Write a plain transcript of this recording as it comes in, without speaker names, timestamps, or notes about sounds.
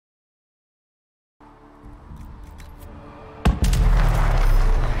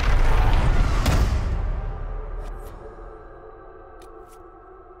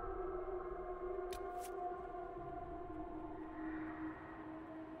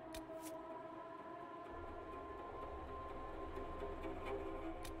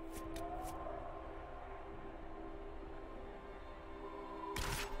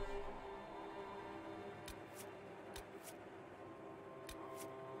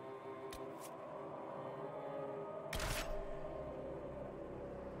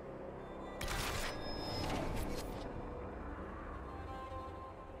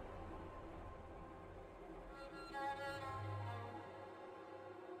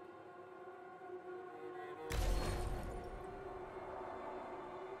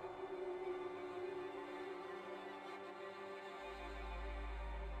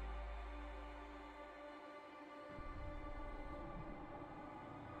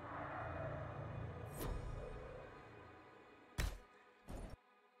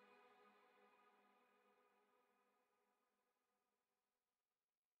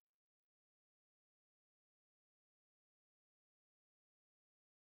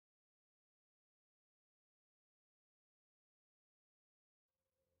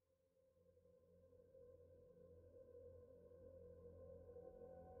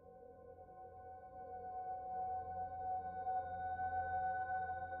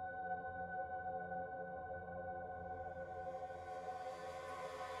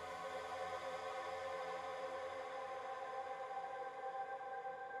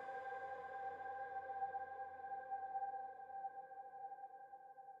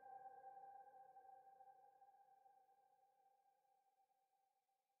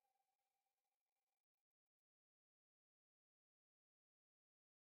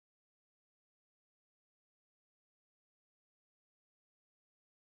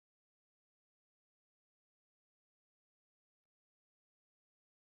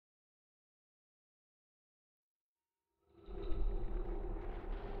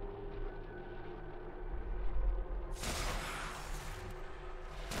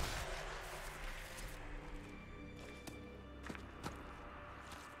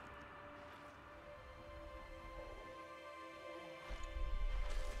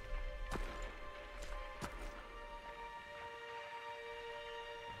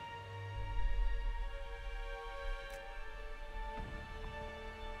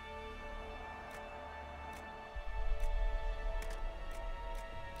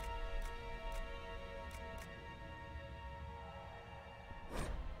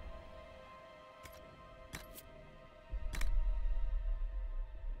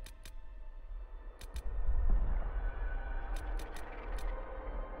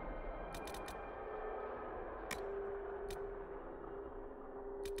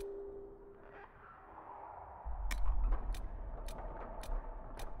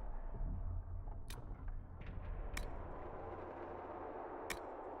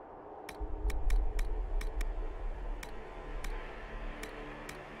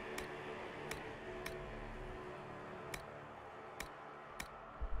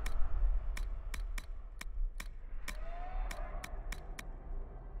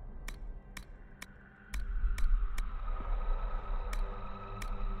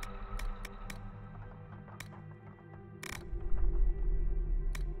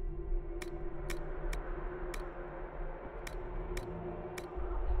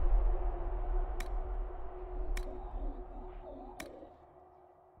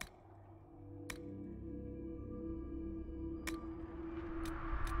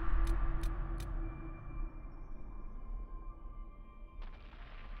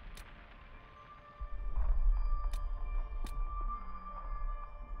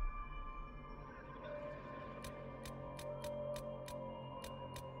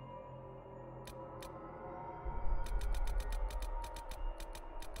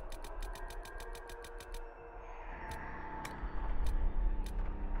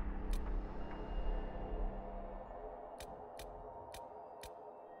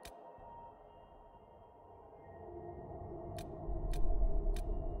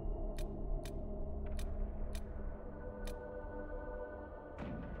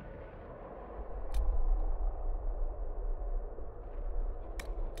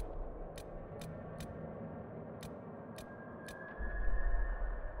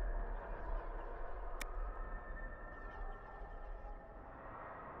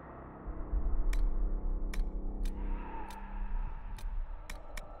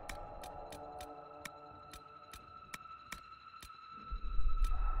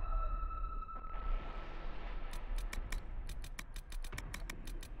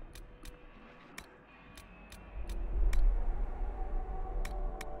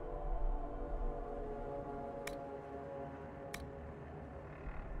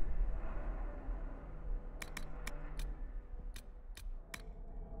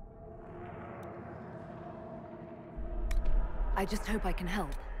I just hope I can help.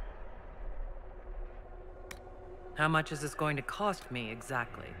 How much is this going to cost me,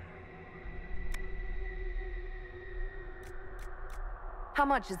 exactly? How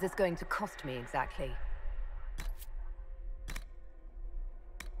much is this going to cost me, exactly?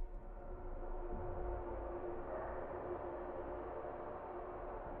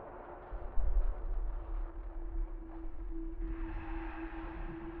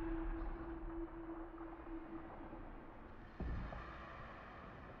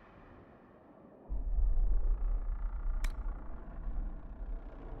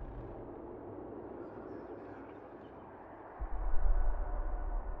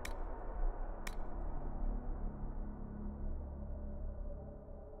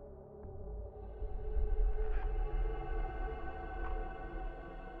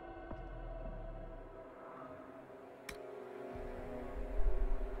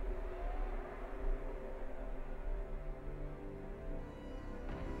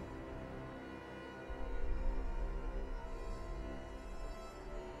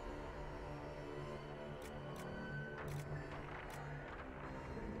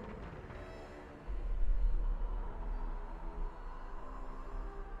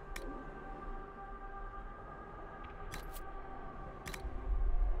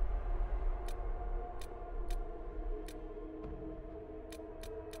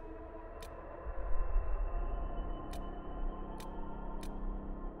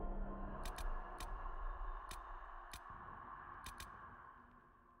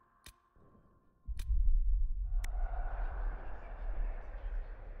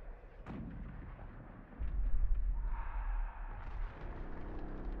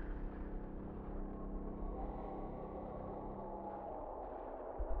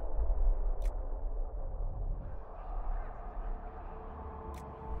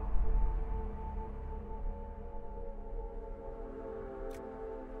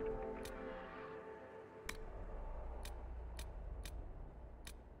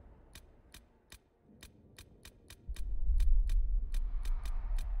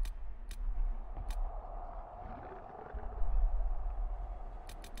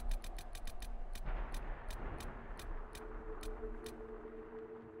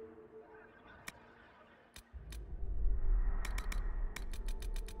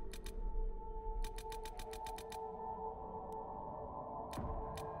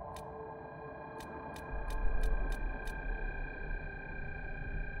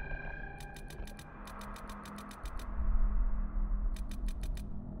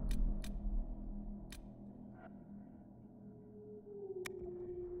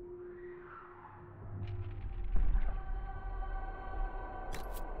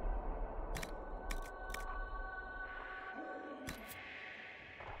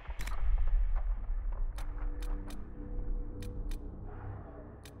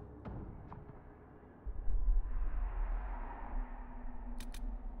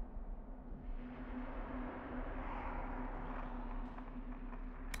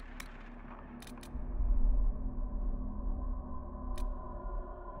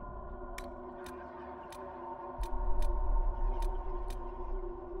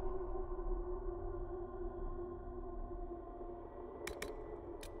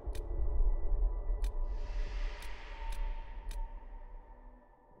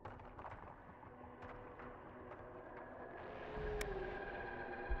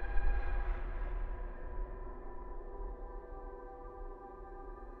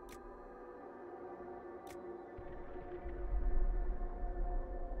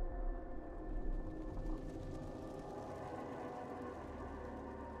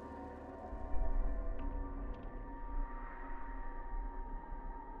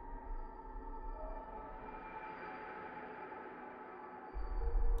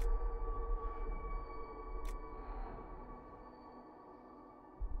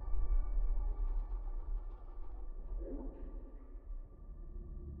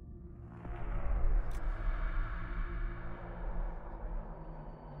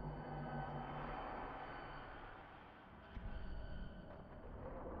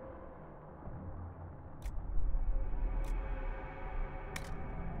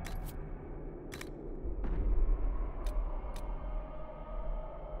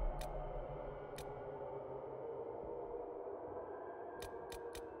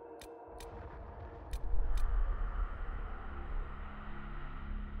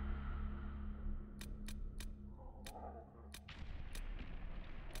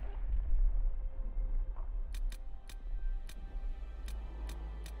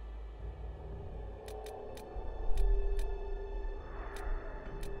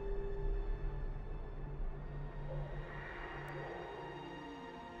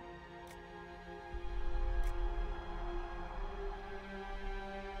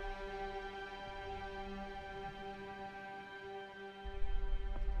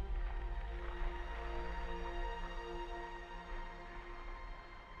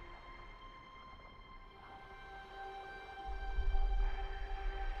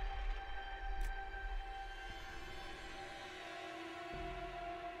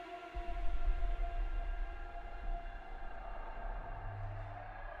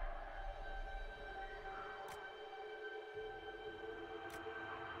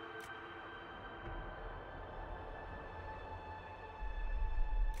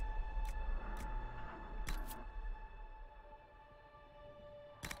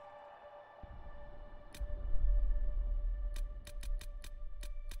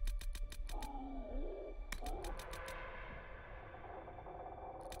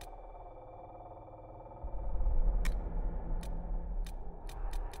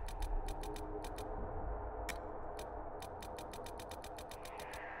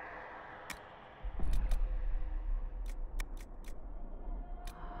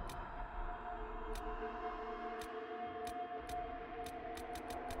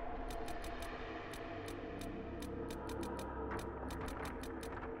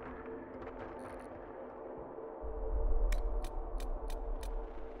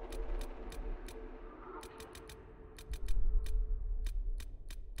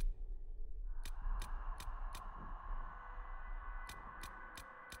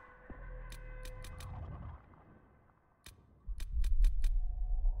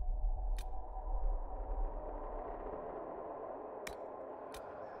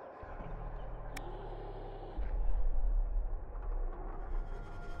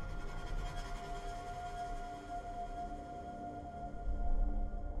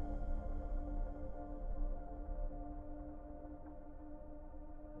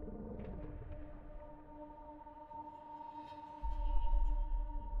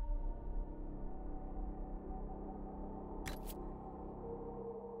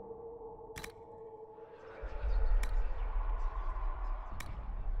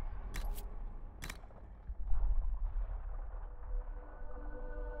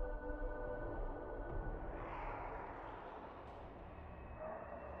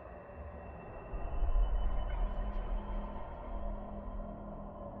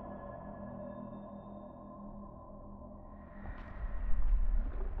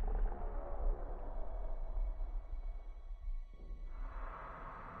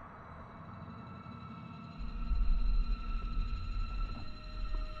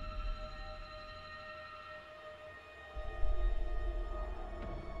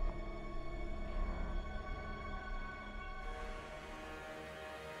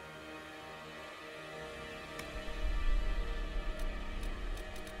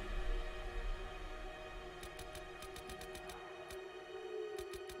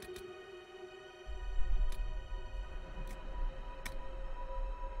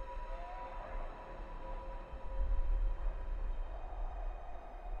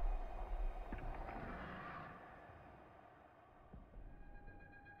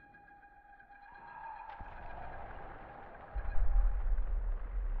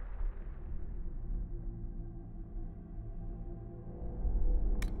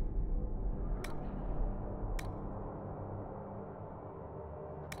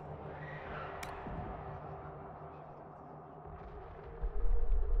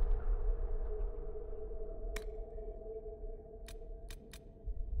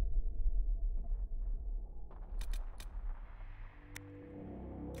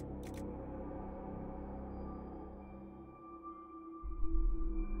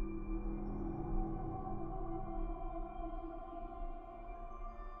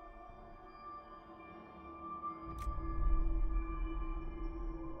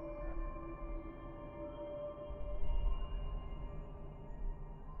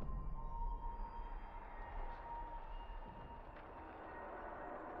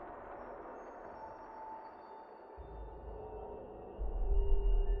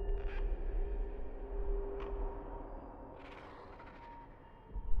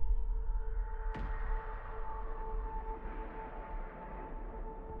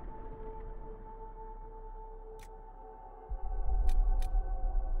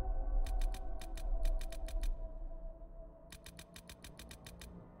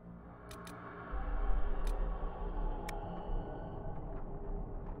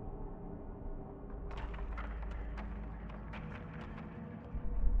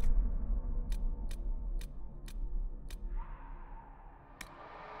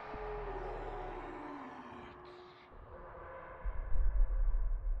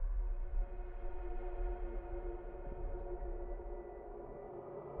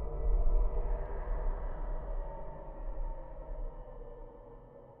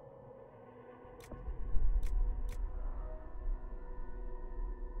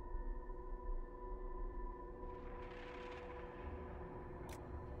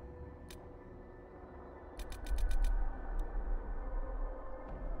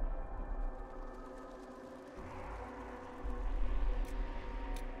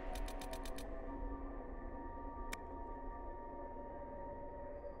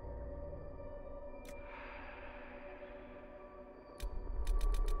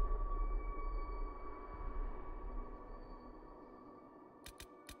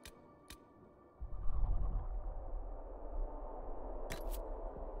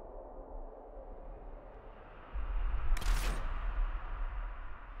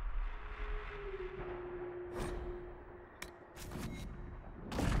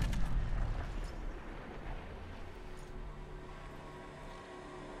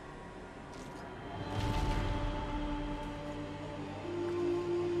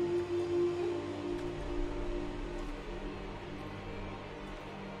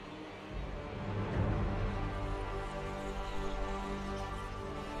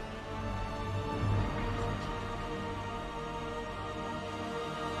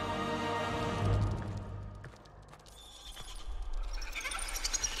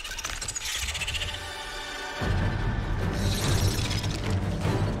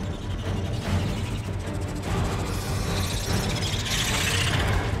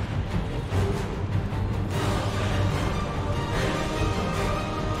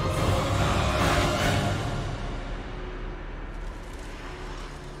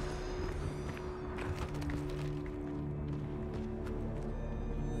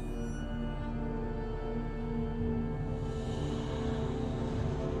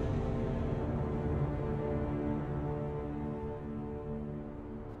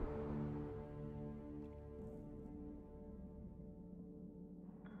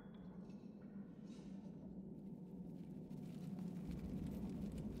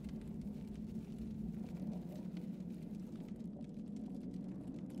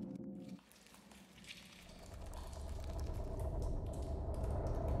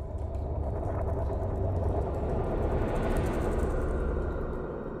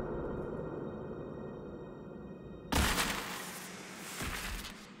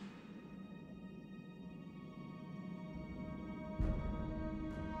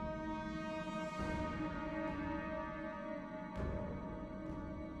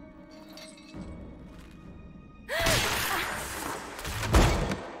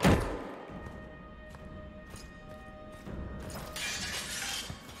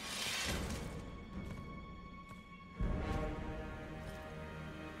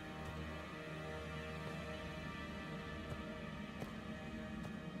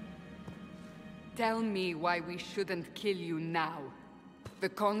 Tell me why we shouldn't kill you now. The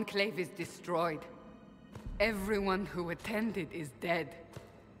Conclave is destroyed. Everyone who attended is dead.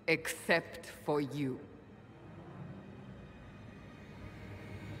 Except for you.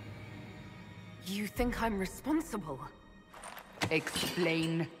 You think I'm responsible?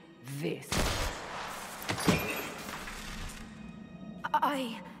 Explain this.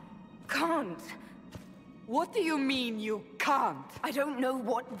 I can't. What do you mean you can't? I don't know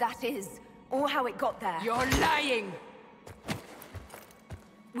what that is, or how it got there. You're lying!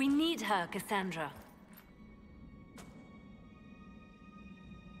 We need her, Cassandra.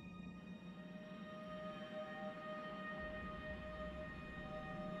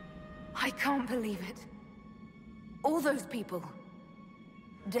 I can't believe it. All those people.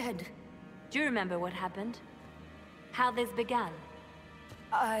 Dead. Do you remember what happened? How this began?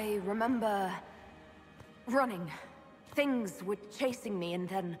 I remember... running. Things were chasing me and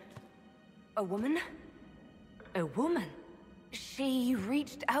then... a woman? A woman? She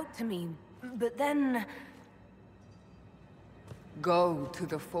reached out to me, but then... Go to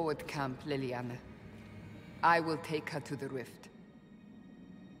the forward camp, Liliana. I will take her to the rift.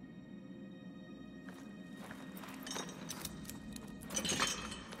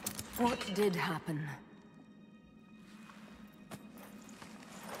 What did happen?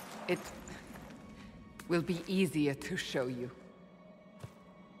 It will be easier to show you.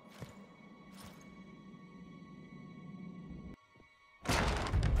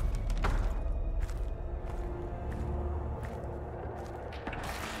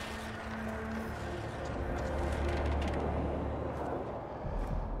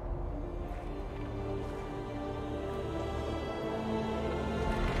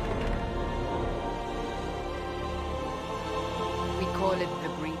 Call it the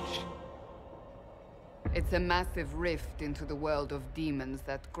Breach. It's a massive rift into the world of demons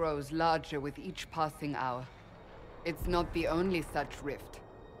that grows larger with each passing hour. It's not the only such rift,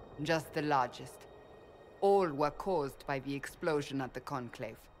 just the largest. All were caused by the explosion at the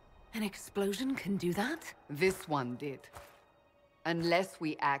Conclave. An explosion can do that? This one did. Unless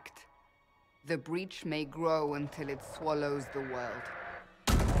we act, the Breach may grow until it swallows the world.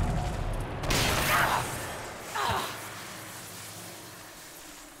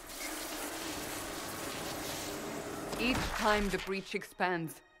 Each time the Breach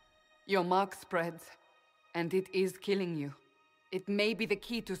expands, your mark spreads, and it is killing you. It may be the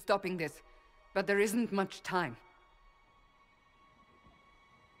key to stopping this, but there isn't much time.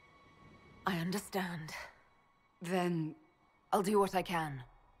 I understand. Then... I'll do what I can.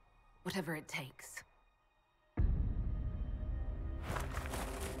 Whatever it takes.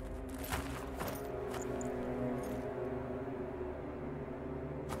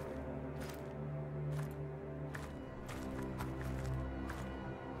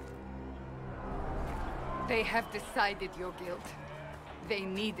 They have decided your guilt. They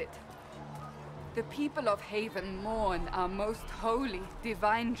need it. The people of Haven mourn our most holy,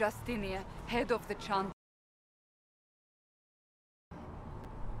 divine Justinia, head of the chant.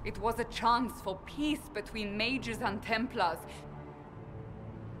 It was a chance for peace between mages and Templars.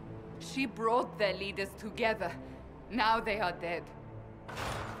 She brought their leaders together. Now they are dead.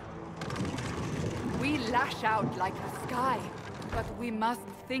 We lash out like the sky, but we must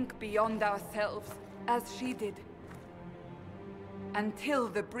think beyond ourselves. As she did. Until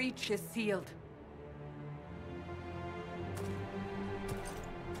the breach is sealed.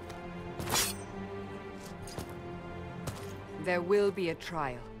 There will be a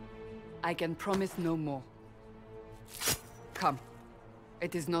trial. I can promise no more. Come.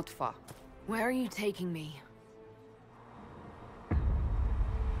 It is not far. Where are you taking me?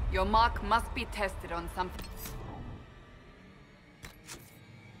 Your mark must be tested on something.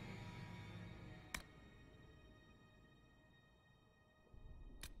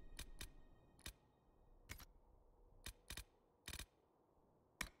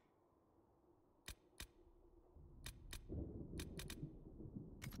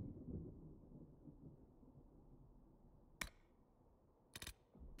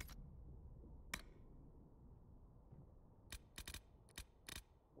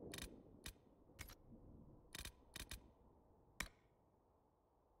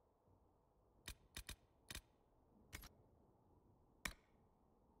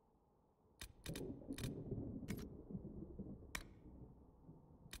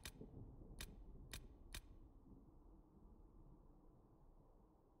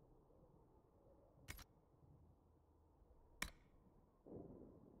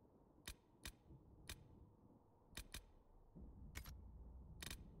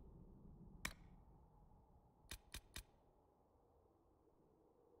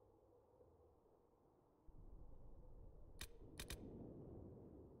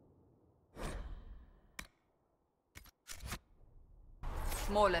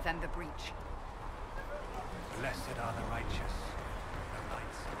 smaller than the breach. Blessed are the righteous, the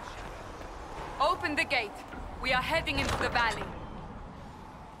lights and shadows. Open the gate. We are heading into the valley.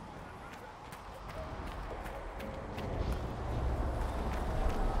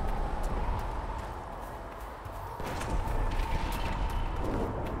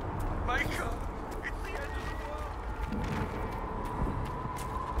 Micah! It's the end of the world!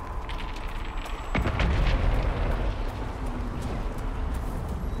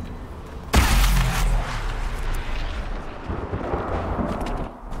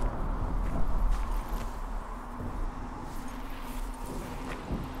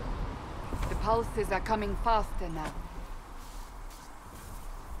 The pulses are coming faster now.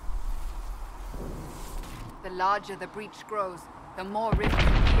 The larger the breach grows, the more rifts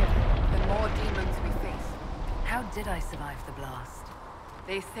appear, the more demons we face. How did I survive the blast?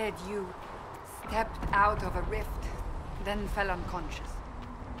 They said you stepped out of a rift, then fell unconscious.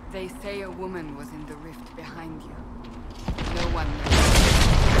 They say a woman was in the rift behind you. No one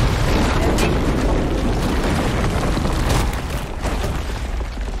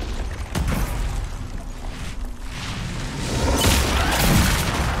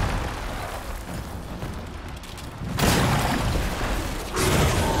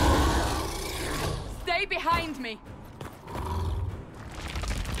Stay behind me!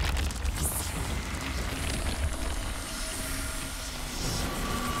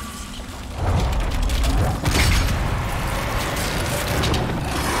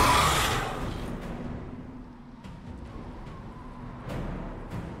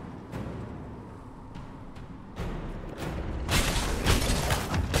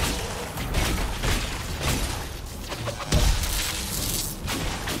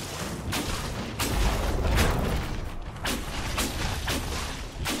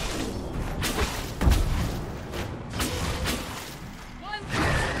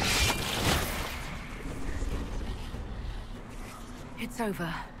 It's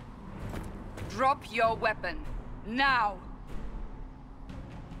over. Drop your weapon. Now!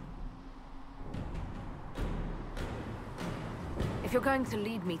 If you're going to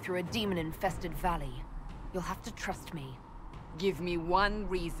lead me through a demon-infested valley, you'll have to trust me. Give me one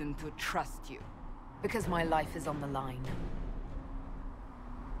reason to trust you. Because my life is on the line.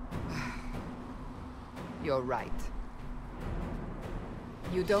 You're right.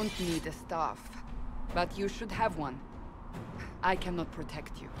 You don't need a staff, but you should have one. I cannot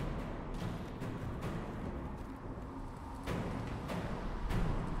protect you.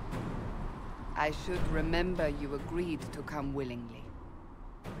 I should remember you agreed to come willingly.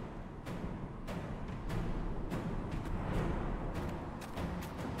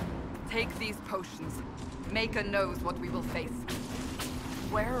 Take these potions. Maker knows what we will face.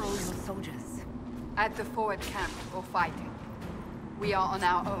 Where are all your soldiers? At the forward camp, or fighting. We are on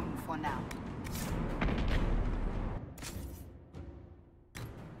our own for now.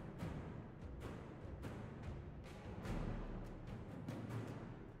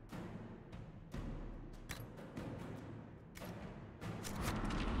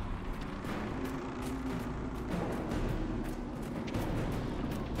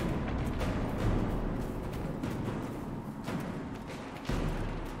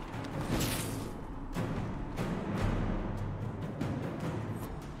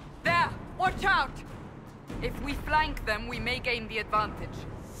 Watch out! If we flank them, we may gain the advantage.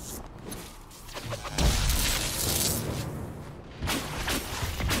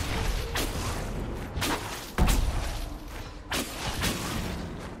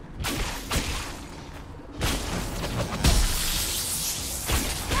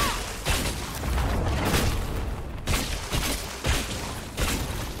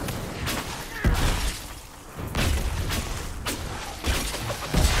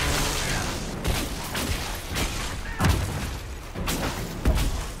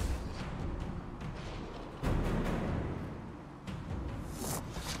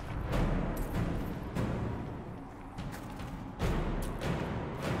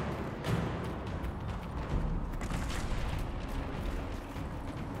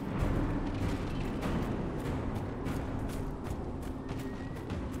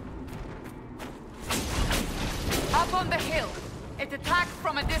 Up on the hill. It attacks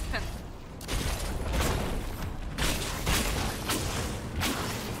from a distance.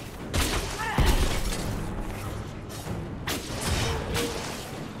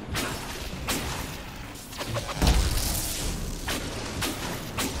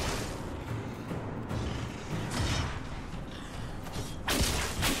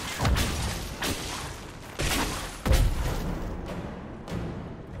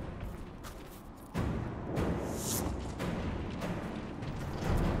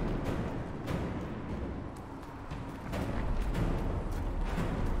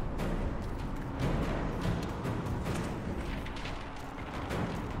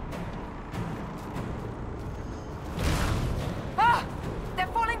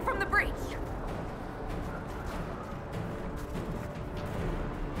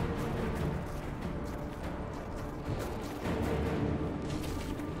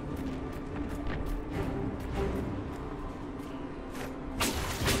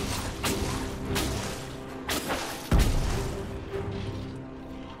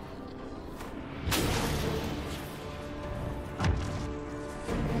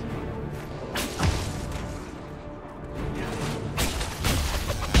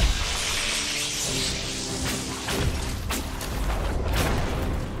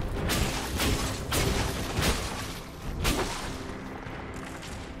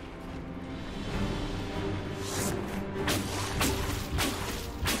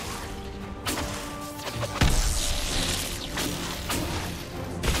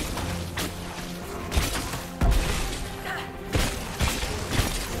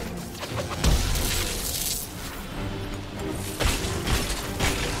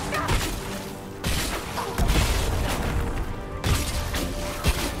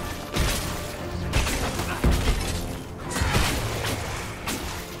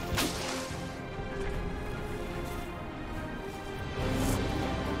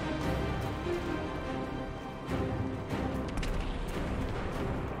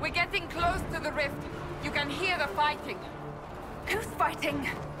 close to the rift. You can hear the fighting. Who's fighting?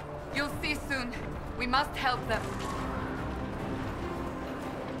 You'll see soon. We must help them.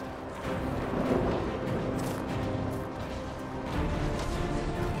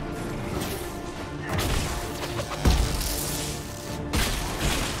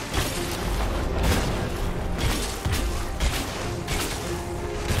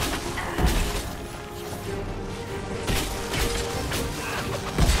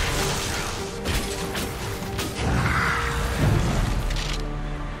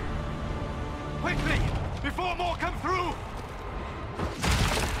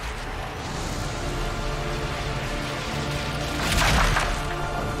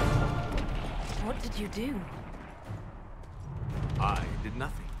 You do? I did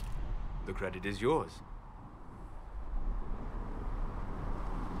nothing. The credit is yours.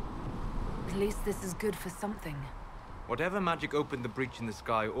 At least this is good for something. Whatever magic opened the breach in the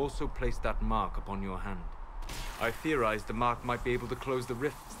sky also placed that mark upon your hand. I theorized the mark might be able to close the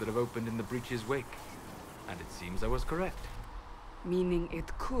rifts that have opened in the breach's wake. And it seems I was correct. Meaning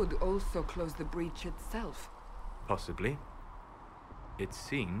it could also close the breach itself. Possibly. It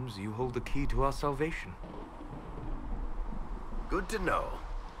seems you hold the key to our salvation. Good to know.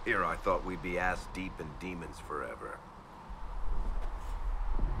 Here I thought we'd be ass-deep in demons forever.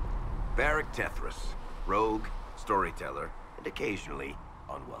 Varric Tethras, rogue, storyteller, and occasionally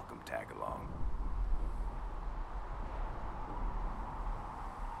unwelcome tag-along.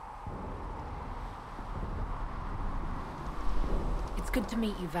 It's good to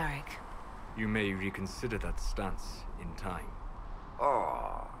meet you, Varric. You may reconsider that stance in time.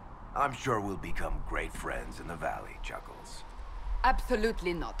 Oh, I'm sure we'll become great friends in the valley, Chuckles.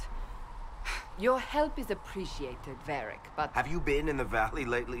 Absolutely not. Your help is appreciated, Varric, but... Have you been in the valley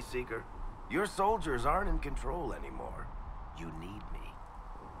lately, Seeker? Your soldiers aren't in control anymore. You need me.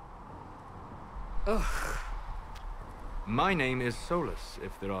 Ugh. My name is Solus,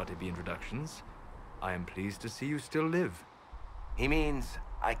 if there are to be introductions. I am pleased to see you still live. He means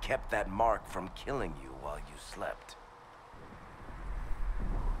I kept that mark from killing you while you slept.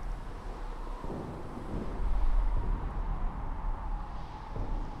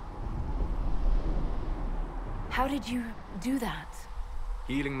 How did you do that?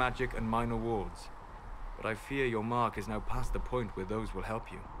 Healing magic and minor wards. But I fear your mark is now past the point where those will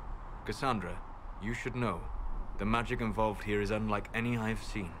help you. Cassandra, you should know. The magic involved here is unlike any I've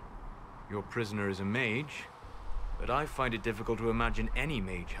seen. Your prisoner is a mage, but I find it difficult to imagine any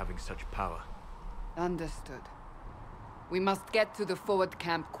mage having such power. Understood. We must get to the forward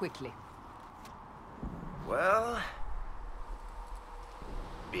camp quickly. Well...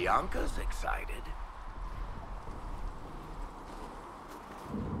 Bianca's excited.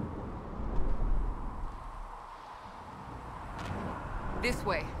 This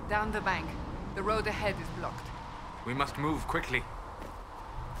way, down the bank. The road ahead is blocked. We must move quickly.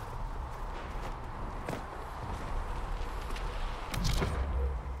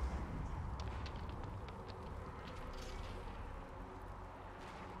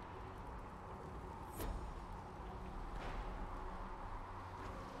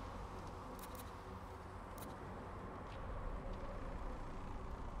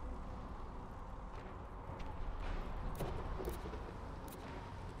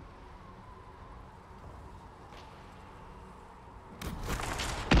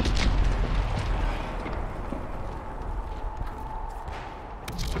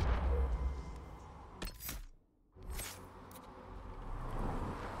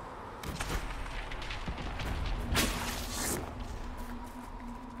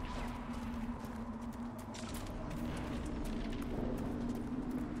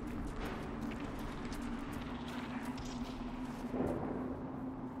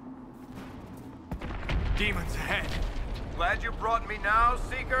 Demons ahead. Glad you brought me now,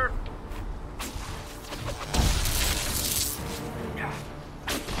 Seeker?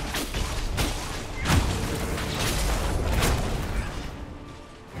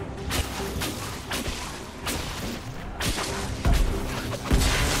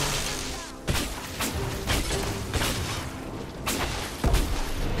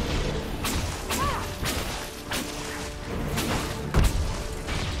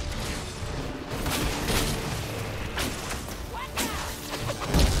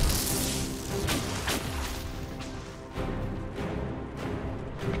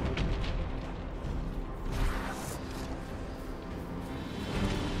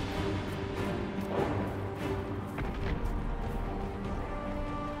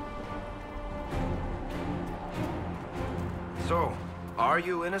 So, are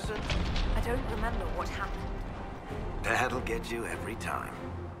you innocent? I don't remember what happened. That'll get you every time.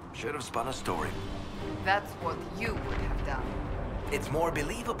 Should have spun a story. That's what you would have done. It's more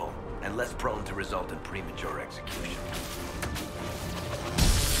believable and less prone to result in premature execution.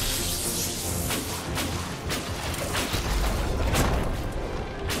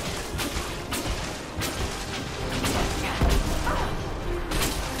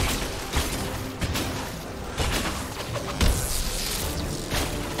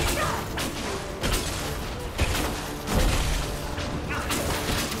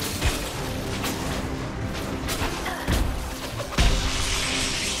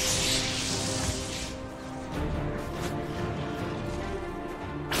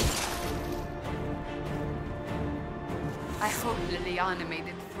 I hope Liliana made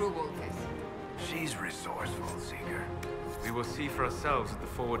it through all this. She's resourceful, Seeker. We will see for ourselves at the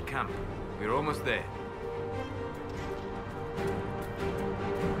forward camp. We're almost there.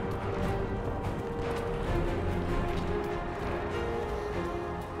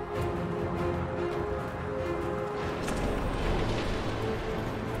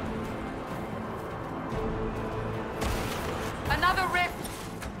 Another rift!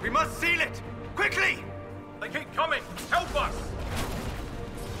 We must seal it! Quickly! They keep coming! Help us!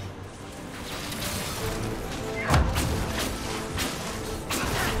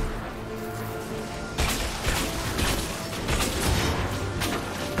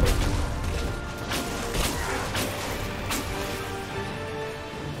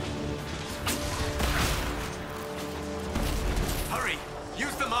 Hurry!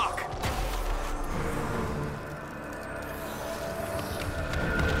 Use the mark!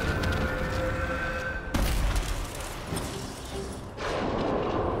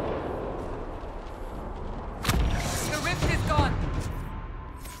 The rift is gone!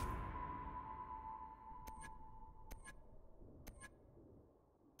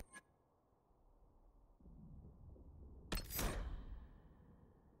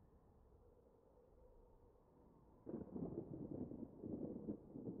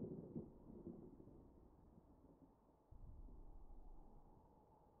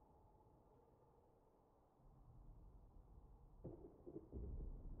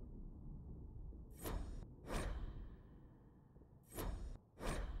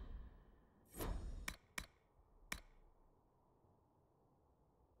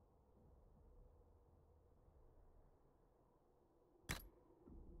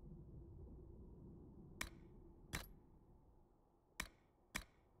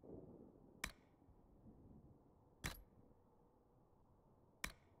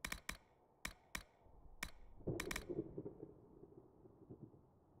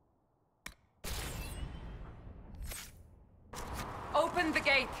 Open the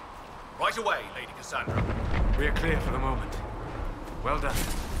gate! Right away, Lady Cassandra. We are clear for the moment. Well done.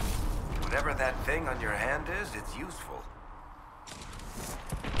 Whatever that thing on your hand is, it's useful.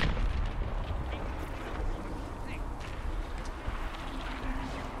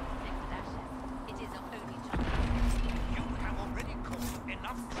 You have already caused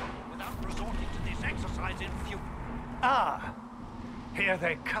enough trouble without resorting to this exercise in fury. Ah, here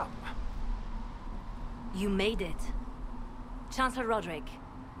they come. You made it. Chancellor Roderick,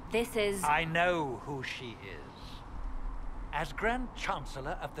 this is... I know who she is. As Grand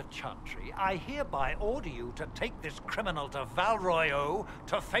Chancellor of the Chantry, I hereby order you to take this criminal to Val Royeaux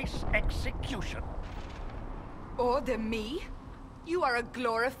to face execution. Order me? You are a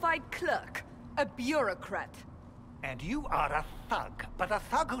glorified clerk, a bureaucrat. And you are a thug, but a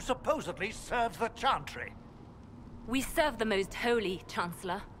thug who supposedly serves the Chantry. We serve the most holy,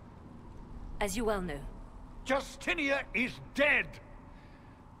 Chancellor. As you well know. Justinia is dead!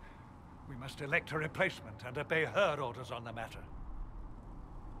 We must elect a replacement and obey her orders on the matter.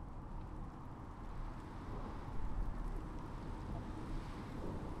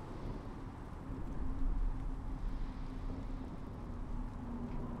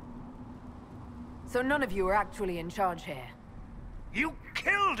 So none of you are actually in charge here? You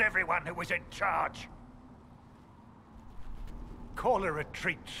killed everyone who was in charge! Call a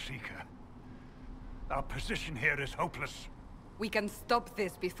retreat, Seeker. Our position here is hopeless. We can stop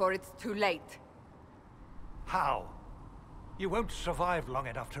this before it's too late. How? You won't survive long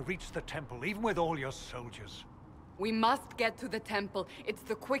enough to reach the temple, even with all your soldiers. We must get to the temple. It's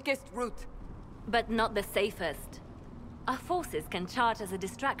the quickest route. But not the safest. Our forces can charge as a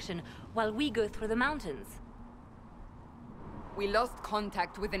distraction while we go through the mountains. We lost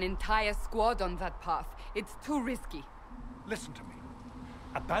contact with an entire squad on that path. It's too risky. Listen to me.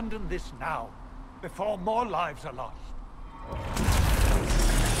 Abandon this now, before more lives are lost.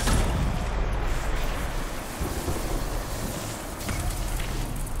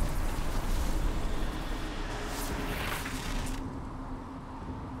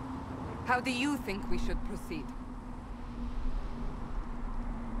 How do you think we should proceed?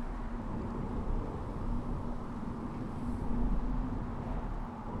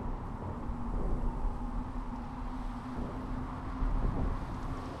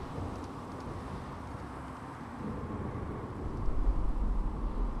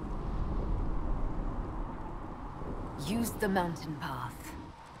 Use the mountain path.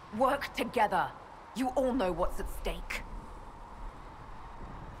 Work together. You all know what's at stake.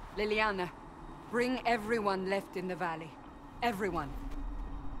 Liliana, bring everyone left in the valley. Everyone.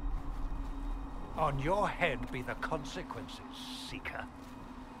 On your head be the consequences, Seeker.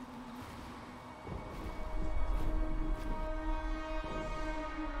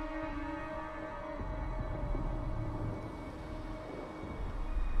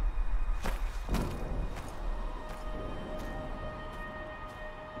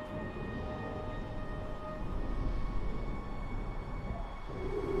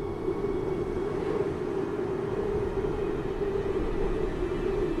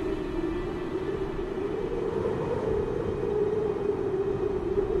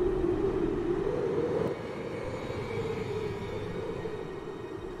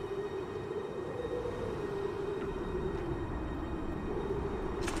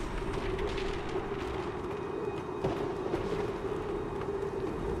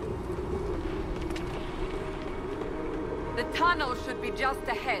 The tunnel should be just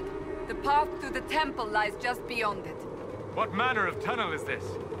ahead. The path to the temple lies just beyond it. What manner of tunnel is this?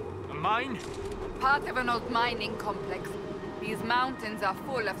 A mine? Part of an old mining complex. These mountains are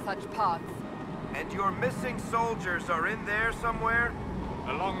full of such paths. And your missing soldiers are in there somewhere?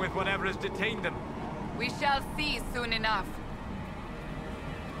 Along with whatever has detained them. We shall see soon enough.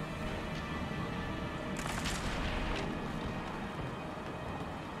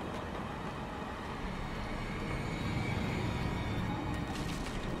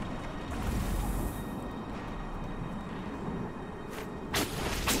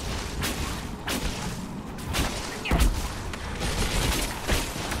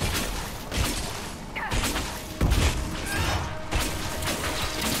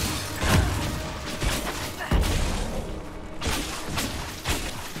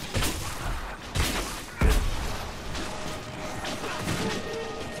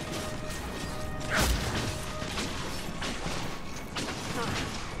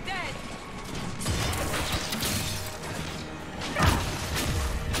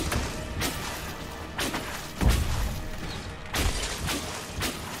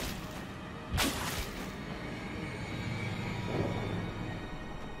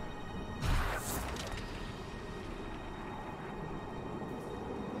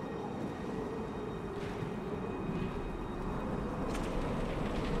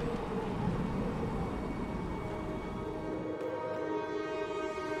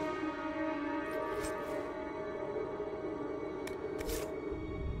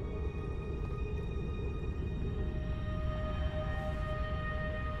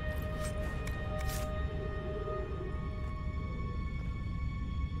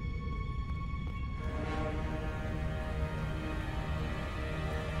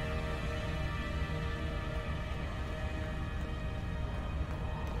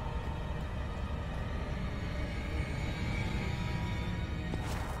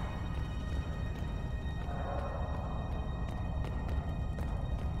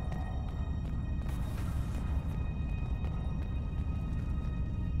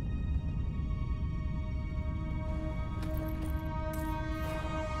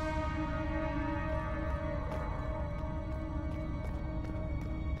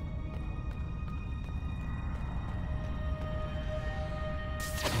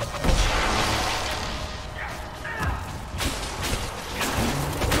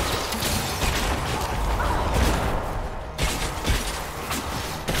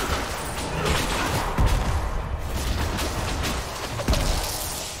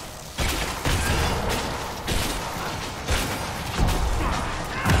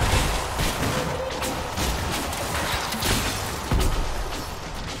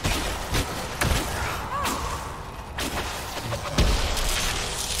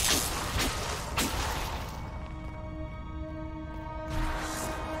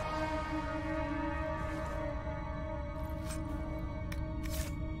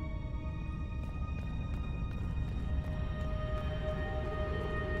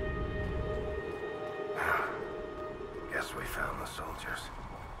 We found the soldiers.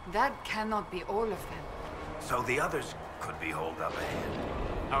 That cannot be all of them. So the others could be holed up ahead.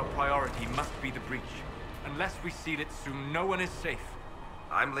 Our priority must be the breach. Unless we seal it soon, no one is safe.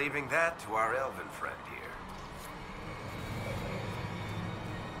 I'm leaving that to our elven friend here.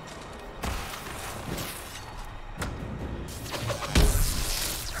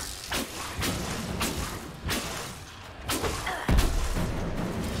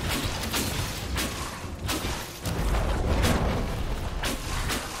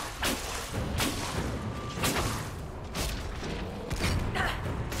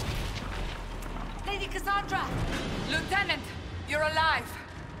 Cassandra! Lieutenant, you're alive!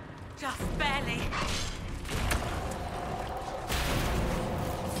 Just barely.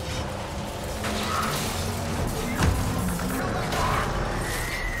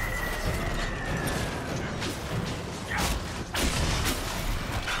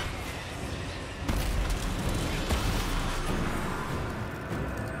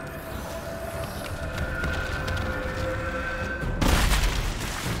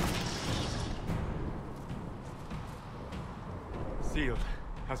 Sealed,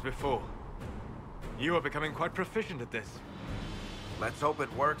 as before. You are becoming quite proficient at this. Let's hope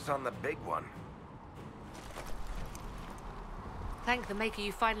it works on the big one. Thank the Maker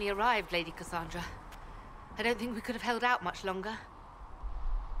you finally arrived, Lady Cassandra. I don't think we could have held out much longer.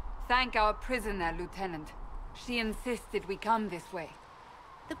 Thank our prisoner, Lieutenant. She insisted we come this way.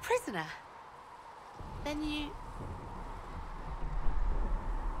 The prisoner? Then you...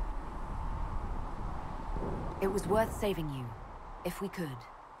 It was worth saving you, if we could.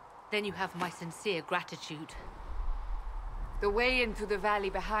 Then you have my sincere gratitude. The way into the valley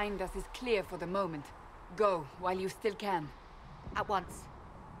behind us is clear for the moment. Go, while you still can. At once.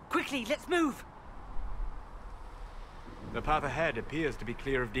 Quickly, let's move! The path ahead appears to be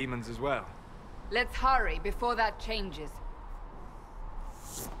clear of demons as well. Let's hurry before that changes.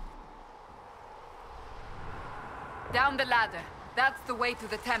 Down the ladder. That's the way to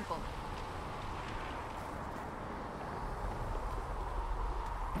the temple.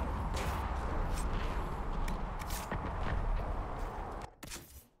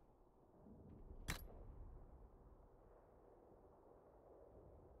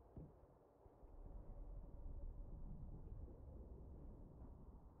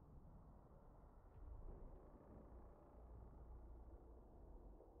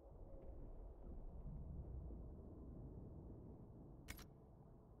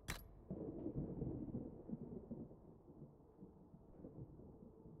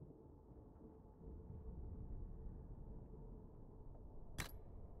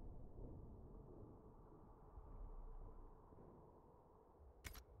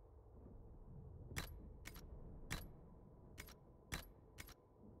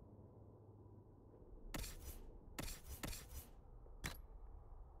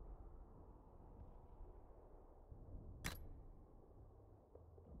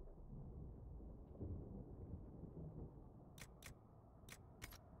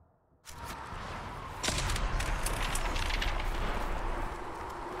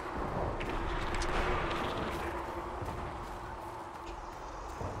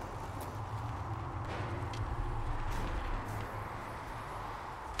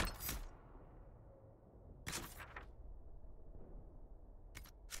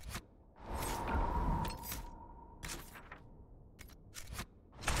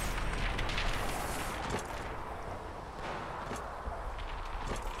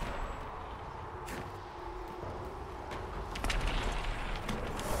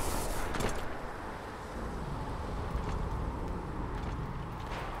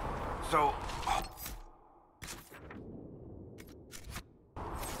 So...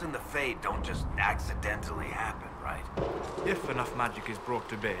 in the Fade don't just accidentally happen, right? If enough magic is brought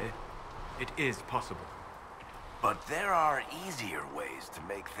to bear, it is possible. But there are easier ways to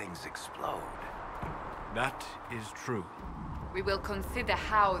make things explode. That is true. We will consider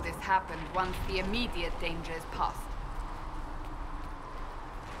how this happened once the immediate danger is past.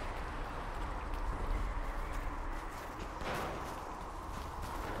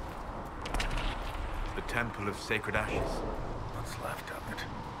 The Temple of Sacred Ashes. What's left of it?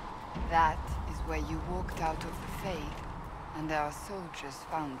 That is where you walked out of the Fade, and our soldiers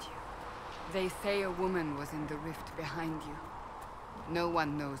found you. They say a woman was in the rift behind you. No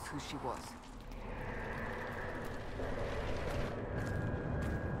one knows who she was.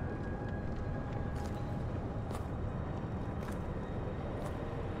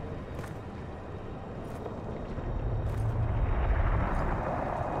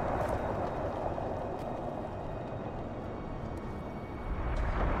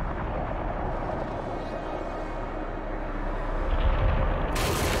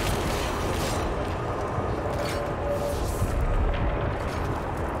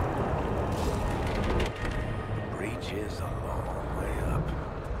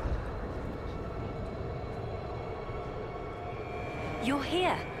 You're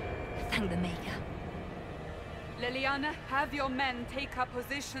here. Thank the Maker. Leliana, have your men take up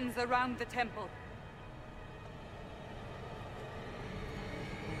positions around the temple.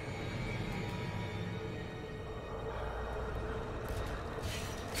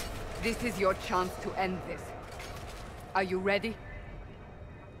 This is your chance to end this. Are you ready?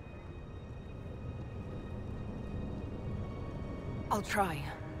 I'll try,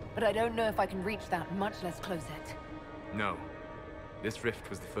 but I don't know if I can reach that, much less close it. No. This rift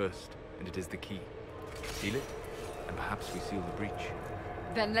was the first, and it is the key. Seal it, and perhaps we seal the breach.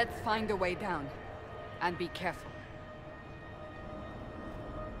 Then let's find a way down. And be careful.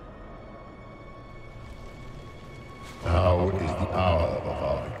 Now is the hour of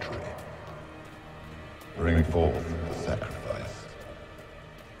our victory. Bring forth the sacrifice.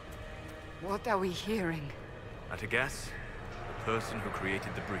 What are we hearing? At a guess, the person who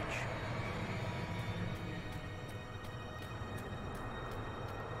created the breach.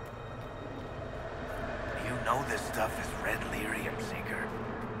 You know this stuff is red lyrium, Seeker.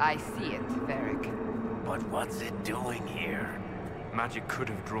 I see it, Varric. But what's it doing here? Magic could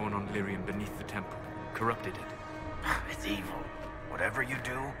have drawn on lyrium beneath the temple, corrupted it. It's evil. Whatever you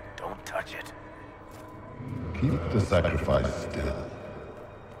do, don't touch it. Keep the sacrifice still.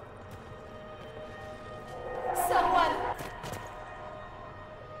 Someone!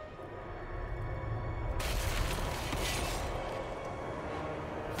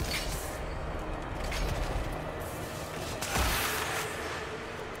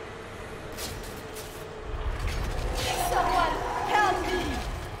 Someone, help me!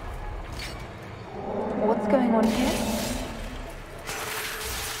 What's going on here?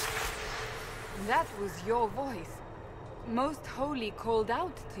 That was your voice. Most Holy called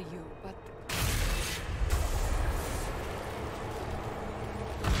out to you, but...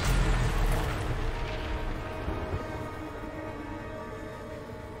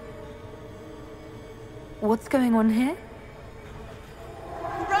 What's going on here?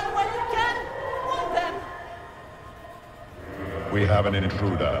 Run when you can! Want them! We have an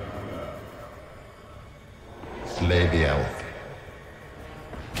intruder. Slay the elf.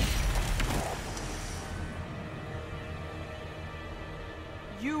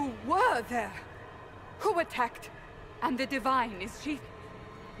 You were there! Who attacked? And the Divine, is she...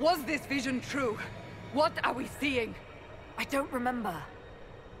 Was this vision true? What are we seeing? I don't remember.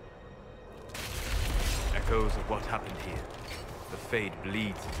 Echoes of what happened here. The Fade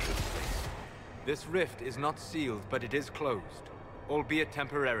bleeds into this place. This rift is not sealed, but it is closed, albeit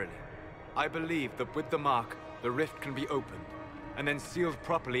temporarily. I believe that with the mark, the rift can be opened, and then sealed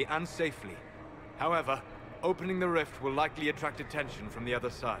properly and safely. However, opening the rift will likely attract attention from the other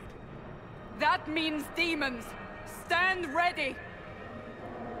side. That means demons! Stand ready!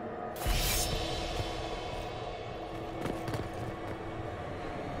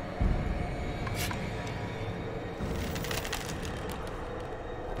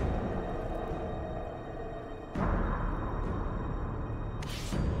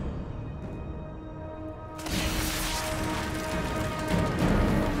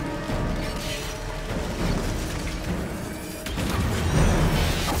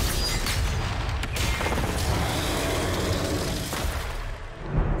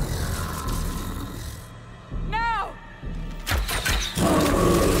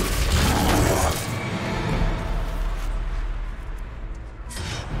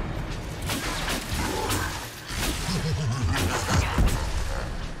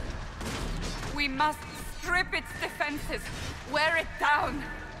 We must strip its defenses, wear it down.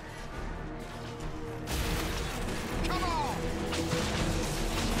 Come on!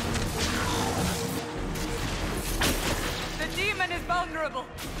 The demon is vulnerable.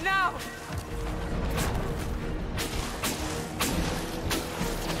 Now!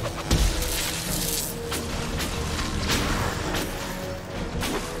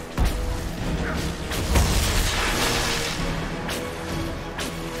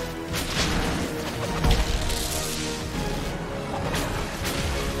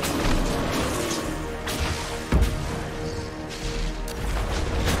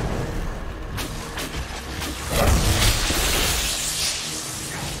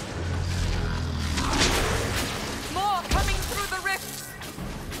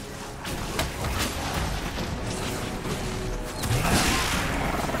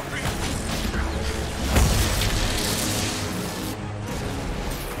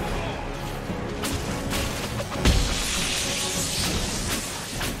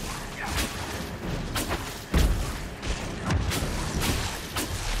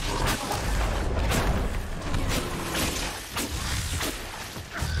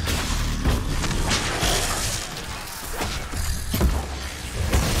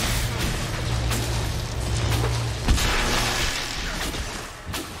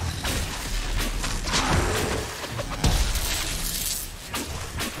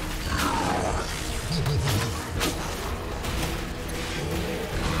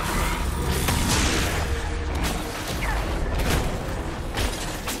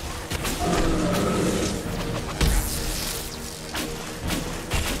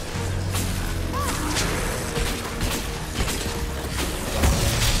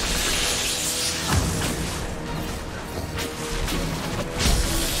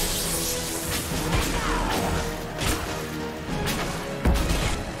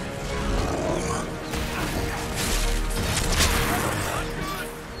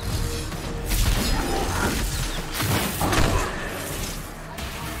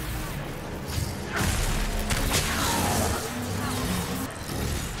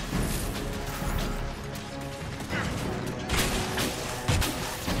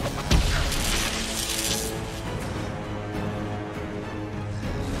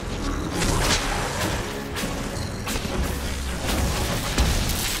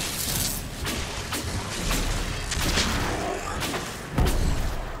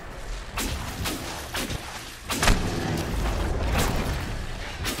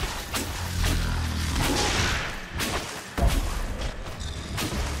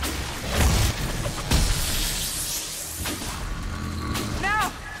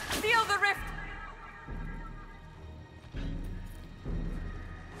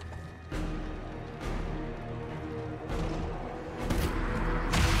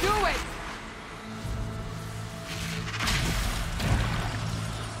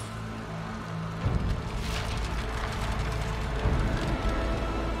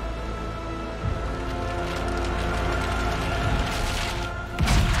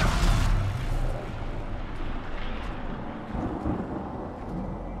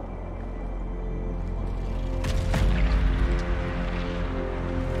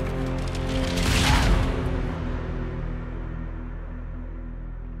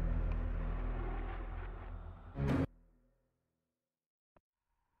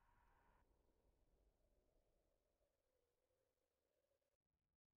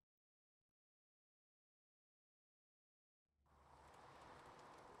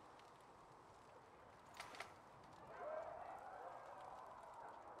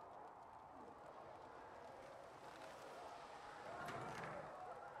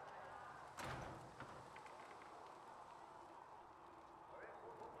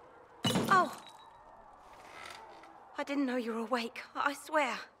 didn't know you were awake, I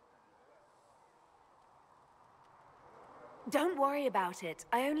swear. Don't worry about it.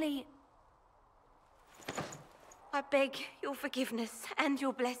 I beg your forgiveness and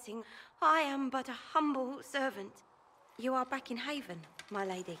your blessing. I am but a humble servant. You are back in Haven, my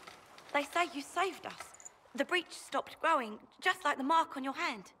lady. They say you saved us. The breach stopped growing, just like the mark on your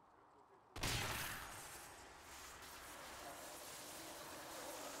hand.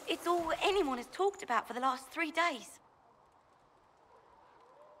 It's all anyone has talked about for the last 3 days.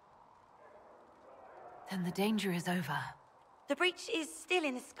 Then the danger is over. The breach is still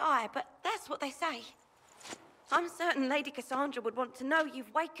in the sky, but that's what they say. I'm certain Lady Cassandra would want to know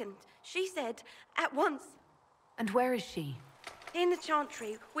you've wakened. She said, at once. And where is she? In the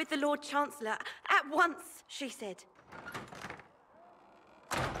Chantry, with the Lord Chancellor. At once, she said.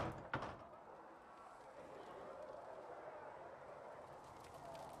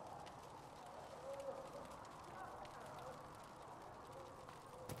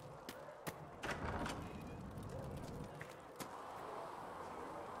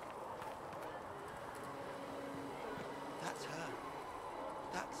 That's her.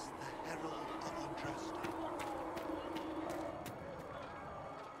 That's the Herald of Andraste.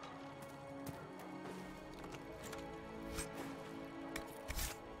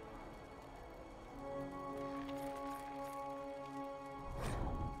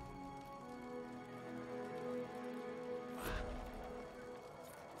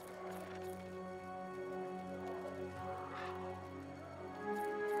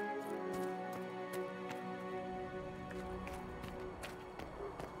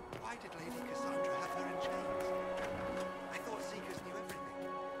 Why did Lady Cassandra have her in chains? I thought Seekers knew everything.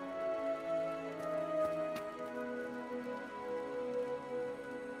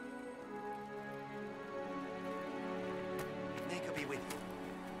 Make her be with you.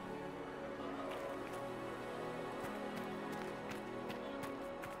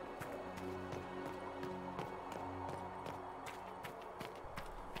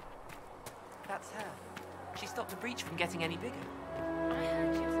 That's her. She stopped the breach from getting any bigger. I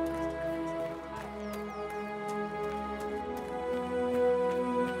heard she was supposed to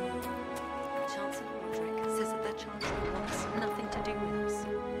Chancellor Roderick says that the Chancellor wants nothing to do with us.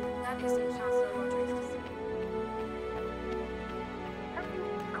 That isn't Chancellor Roderick's decision. Have you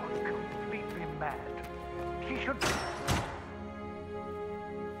gone completely mad? She should...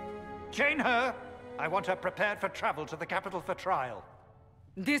 Chain her! I want her prepared for travel to the capital for trial.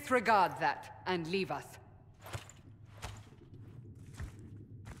 Disregard that and leave us.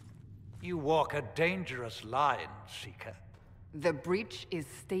 You walk a dangerous line, Seeker. The breach is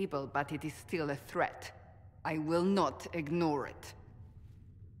stable, but it is still a threat. I will not ignore it.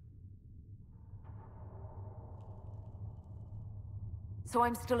 So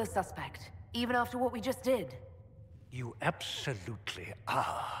I'm still a suspect, even after what we just did? You absolutely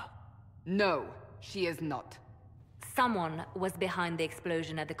are. No, she is not. Someone was behind the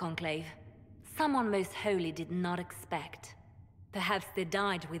explosion at the Conclave. Someone most holy did not expect. Perhaps they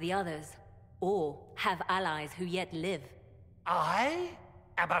died with the others, or have allies who yet live. I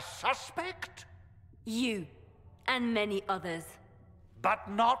am a suspect? You, and many others.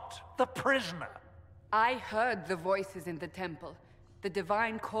 But not the prisoner. I heard the voices in the temple. The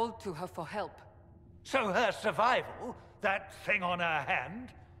Divine called to her for help. So her survival, that thing on her hand,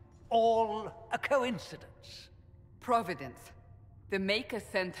 all a coincidence. Providence. The Maker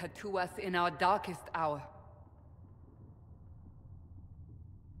sent her to us in our darkest hour.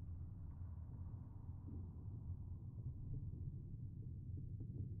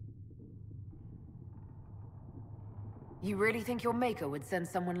 You really think your Maker would send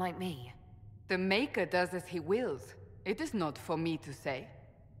someone like me? The Maker does as he wills. It is not for me to say.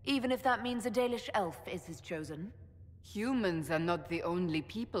 Even if that means a Dalish elf is his chosen? Humans are not the only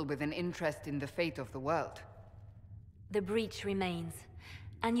people with an interest in the fate of the world. The breach remains,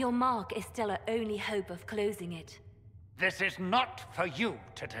 and your mark is still our only hope of closing it. This is not for you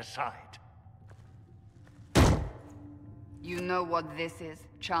to decide. You know what this is,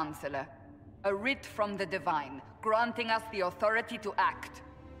 Chancellor. A writ from the Divine, granting us the authority to act.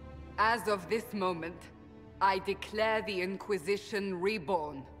 As of this moment, I declare the Inquisition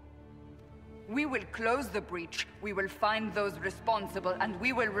reborn. We will close the breach, we will find those responsible, and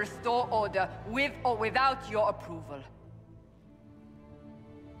we will restore order with or without your approval.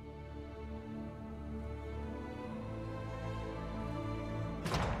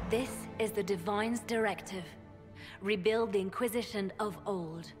 This is the Divine's directive. Rebuild the Inquisition of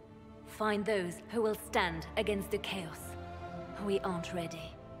old. Find those who will stand against the chaos. We aren't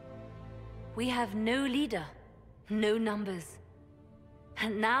ready. We have no leader, no numbers.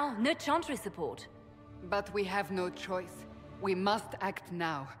 And now, no Chantry support. But we have no choice. We must act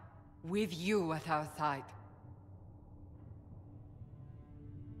now, with you at our side.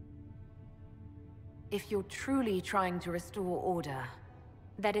 If you're truly trying to restore order...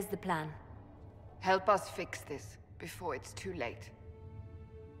 That is the plan. Help us fix this, before it's too late.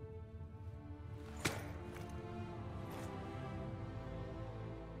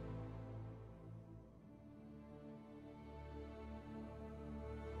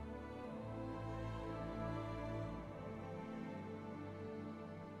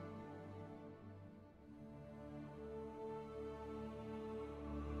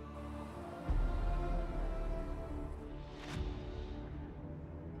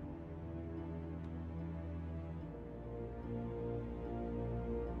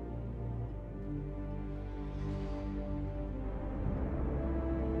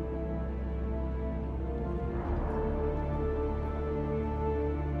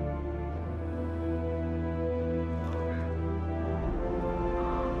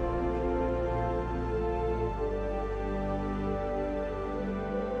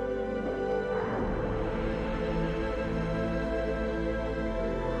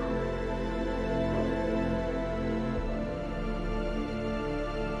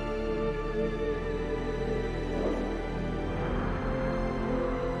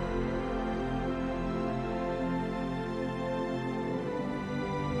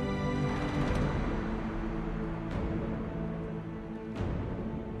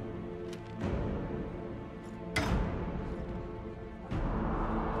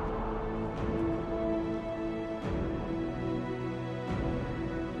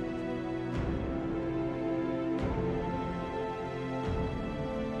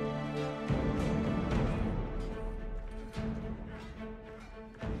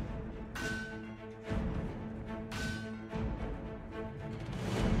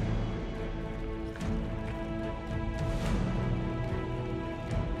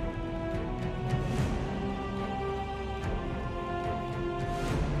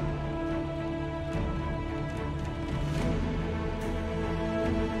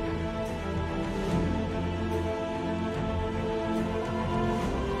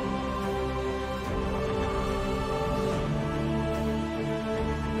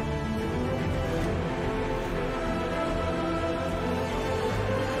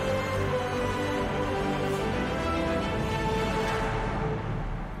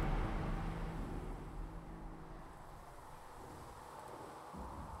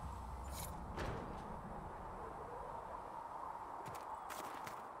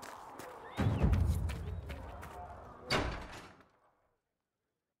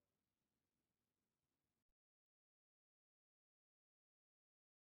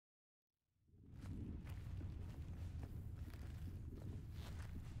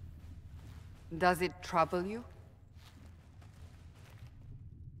 Does it trouble you?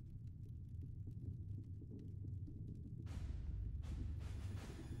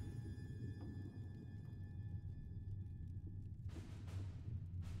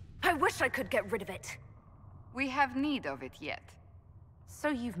 I wish I could get rid of it. We have need of it yet. So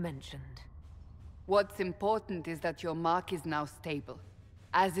you've mentioned. What's important is that your mark is now stable,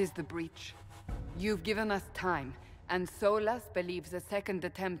 as is the breach. You've given us time, and Solas believes a second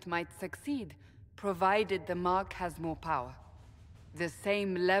attempt might succeed, provided the mark has more power. The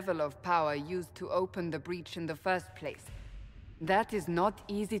same level of power used to open the breach in the first place. That is not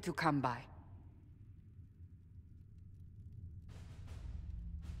easy to come by.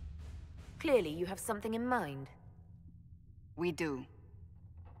 Clearly you have something in mind. We do.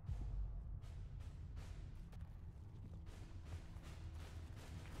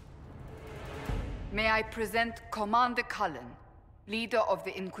 May I present Commander Cullen, leader of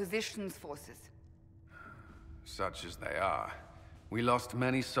the Inquisition's forces. Such as they are. We lost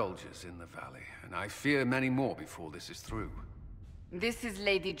many soldiers in the valley, and I fear many more before this is through. This is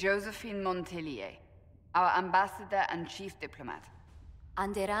Lady Josephine Montelier, our ambassador and chief diplomat.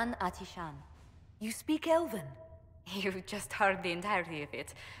 Anderan Atishan. You speak Elven? You've just heard the entirety of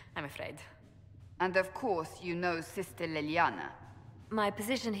it, I'm afraid. And of course, you know Sister Liliana. My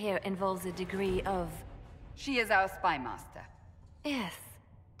position here involves a degree of... She is our spy master. Yes,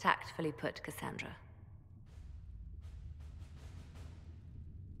 tactfully put, Cassandra.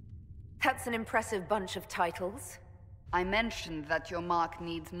 That's an impressive bunch of titles. I mentioned that your mark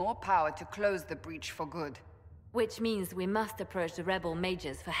needs more power to close the breach for good. Which means we must approach the rebel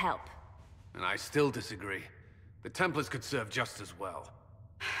mages for help. And I still disagree. The Templars could serve just as well.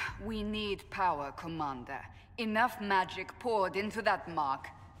 We need power, Commander. Enough magic poured into that mark.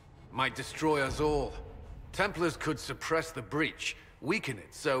 Might destroy us all. Templars could suppress the breach, weaken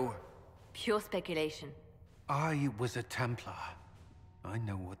it, so... Pure speculation. I was a Templar. I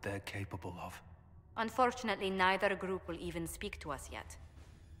know what they're capable of. Unfortunately, neither group will even speak to us yet.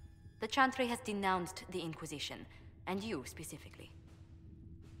 The Chantry has denounced the Inquisition, and you specifically.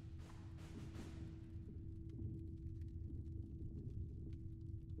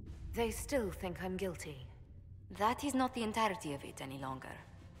 They still think I'm guilty. That is not the entirety of it any longer.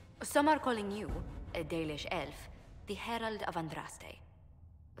 Some are calling you, a Dalish elf, the Herald of Andraste.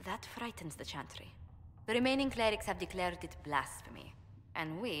 That frightens the Chantry. The remaining clerics have declared it blasphemy,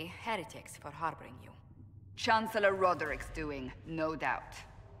 and we, heretics, for harboring you. Chancellor Roderick's doing, no doubt.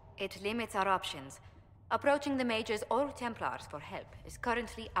 It limits our options. Approaching the mages or Templars for help is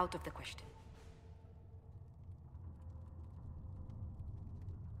currently out of the question.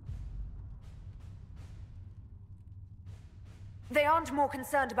 They aren't more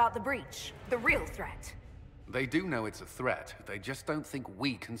concerned about the breach, the real threat. They do know it's a threat. They just don't think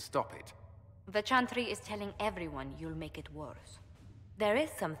we can stop it. The Chantry is telling everyone you'll make it worse. There is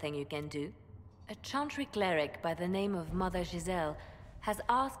something you can do. A Chantry cleric by the name of Mother Giselle has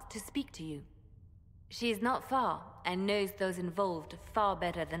asked to speak to you. She is not far and knows those involved far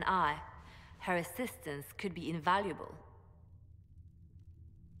better than I. Her assistance could be invaluable.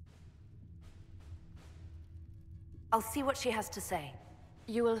 I'll see what she has to say.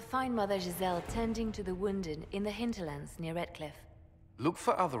 You will find Mother Giselle tending to the wounded in the hinterlands near Redcliffe. Look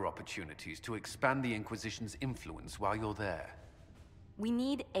for other opportunities to expand the Inquisition's influence while you're there. We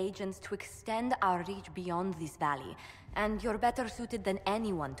need agents to extend our reach beyond this valley, and you're better suited than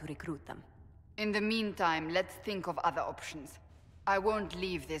anyone to recruit them. In the meantime, let's think of other options. I won't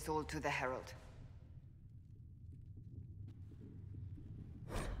leave this all to the Herald.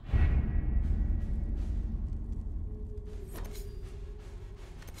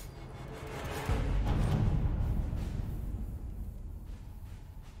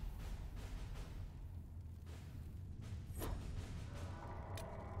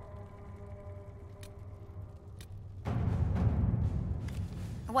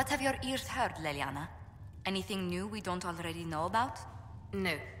 What have your ears heard, Leliana? Anything new we don't already know about?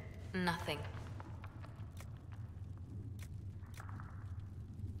 No, nothing.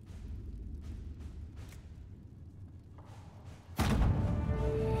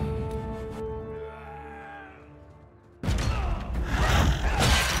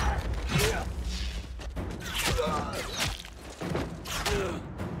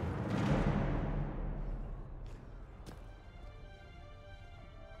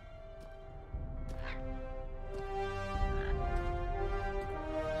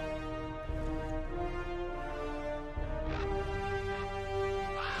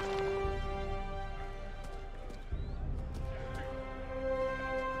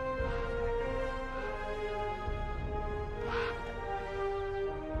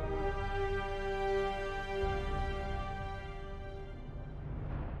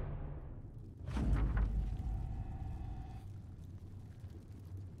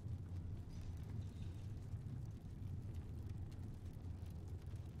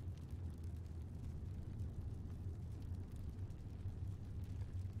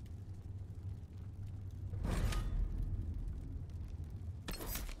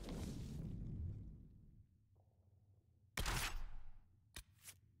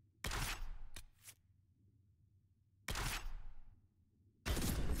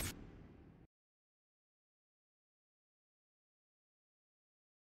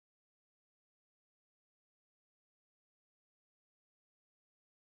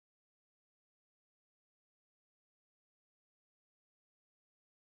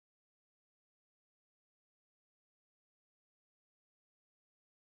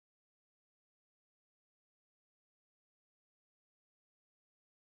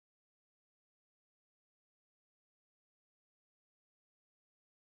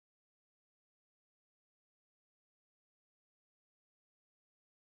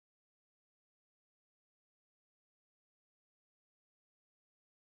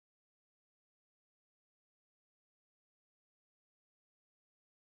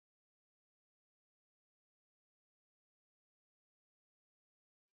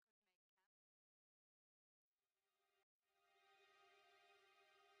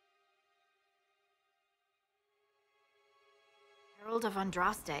 Herald of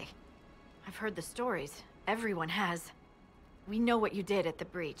Andraste. I've heard the stories. Everyone has. We know what you did at the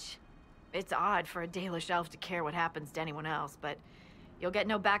breach. It's odd for a Dalish elf to care what happens to anyone else, but you'll get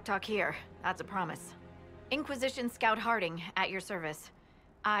no backtalk here. That's a promise. Inquisition Scout Harding, at your service.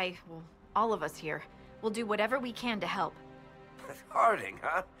 Well, all of us here, will do whatever we can to help. Harding,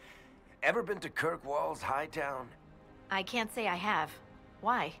 huh? Ever been to Kirkwall's Hightown? I can't say I have.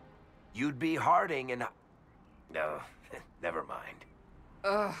 Why? You'd be Harding and... No, never mind.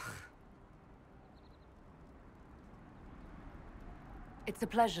 Ugh. It's a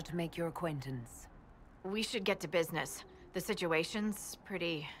pleasure to make your acquaintance. We should get to business. The situation's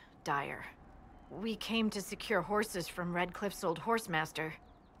pretty dire. We came to secure horses from Redcliffe's old horsemaster.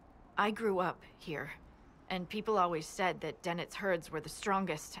 I grew up here, and people always said that Dennett's herds were the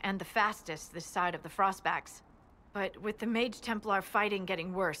strongest and the fastest this side of the Frostbacks. But with the Mage Templar fighting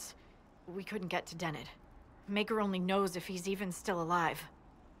getting worse, we couldn't get to Dennett. Maker only knows if he's even still alive.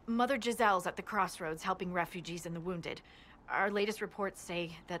 Mother Giselle's at the crossroads helping refugees and the wounded. Our latest reports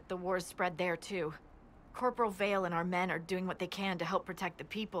say that the war's spread there too. Corporal Vale and our men are doing what they can to help protect the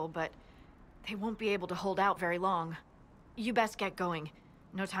people, but they won't be able to hold out very long. You best get going.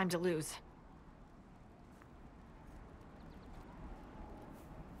 No time to lose.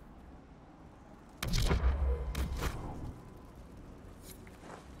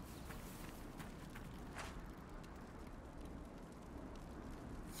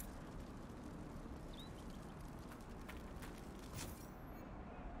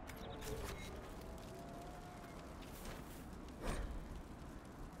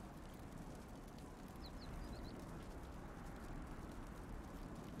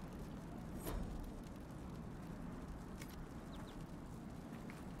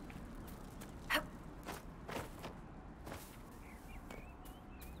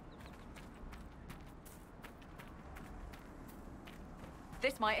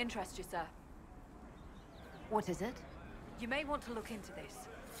 This might interest you, sir. What is it? You may want to look into this.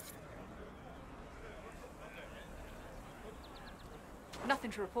 Nothing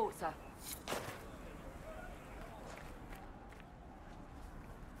to report, sir.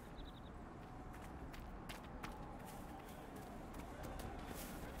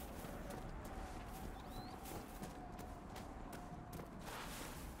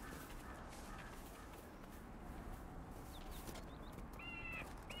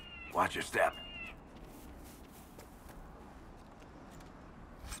 Watch your step.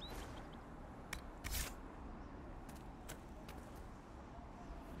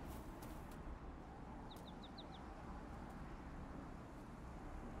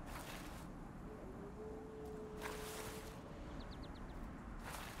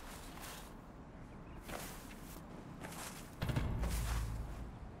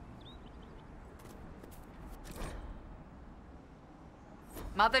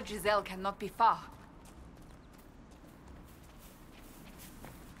 Mother Giselle cannot be far.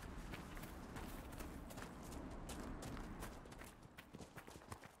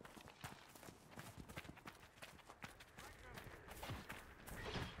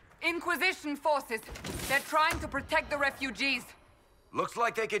 Inquisition forces. They're trying to protect the refugees. Looks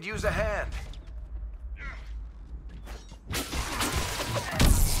like they could use a hand.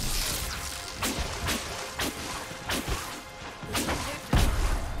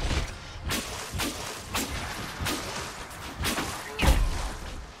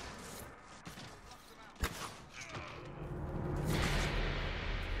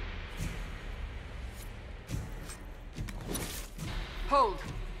 Hold.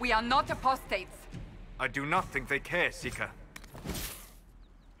 We are not apostates. I do not think they care, Seeker.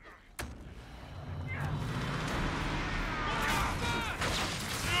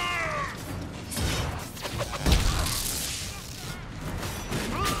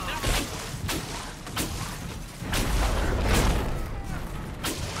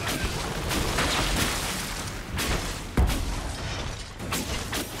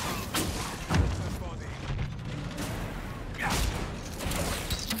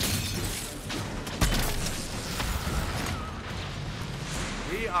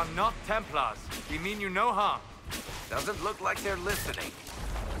 We are not Templars. We mean you no harm. Doesn't look like they're listening.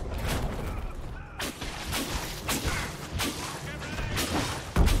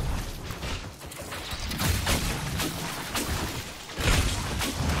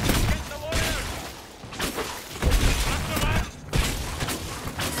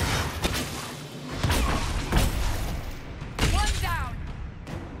 One down!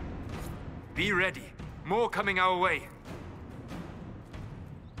 Be ready. More coming our way.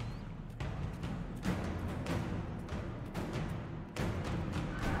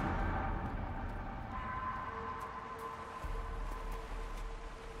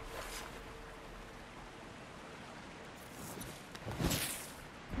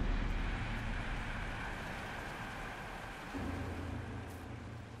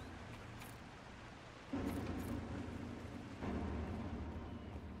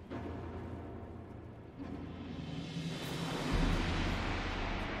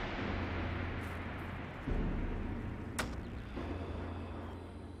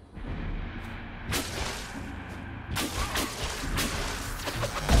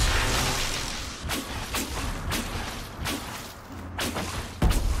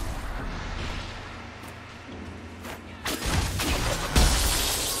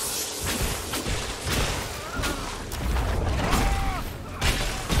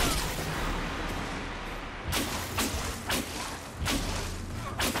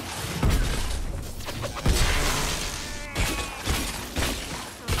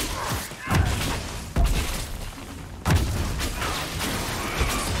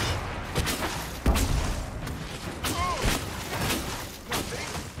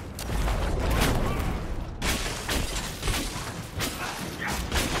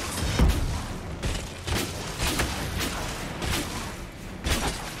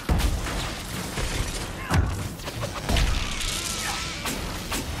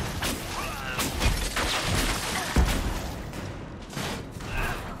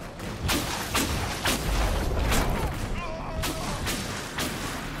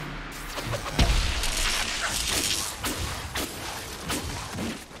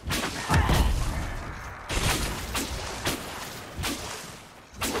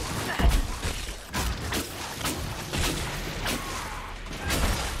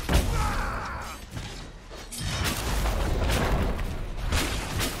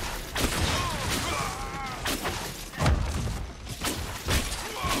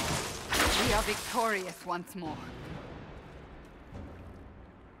 Victorious once more.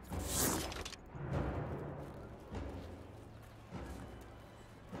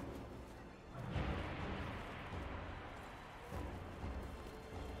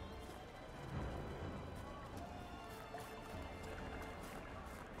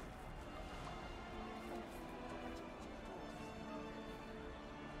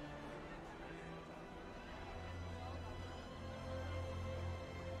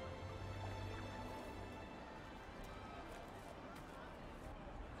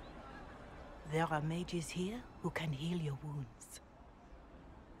 There are mages here who can heal your wounds.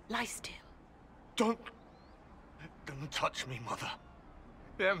 Lie still. Don't touch me, Mother.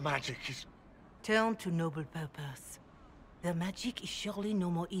 Their magic is... Turn to noble purpose. Their magic is surely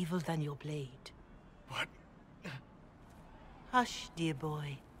no more evil than your blade. What? Hush, dear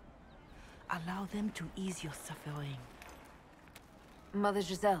boy. Allow them to ease your suffering. Mother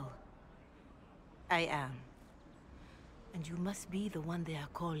Giselle. I am. And you must be the one they are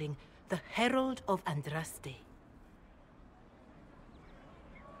calling the Herald of Andraste.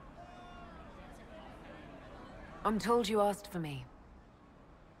 I'm told you asked for me.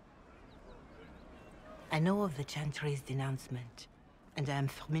 I know of the Chantry's denouncement, and I am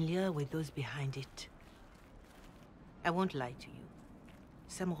familiar with those behind it. I won't lie to you.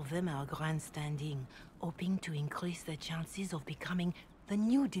 Some of them are grandstanding, hoping to increase their chances of becoming the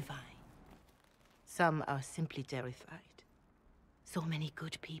new divine. Some are simply terrified. So many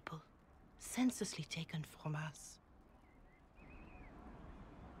good people, senselessly taken from us.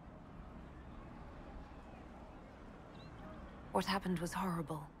 What happened was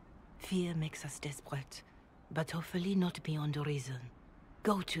horrible. Fear makes us desperate, but hopefully not beyond reason.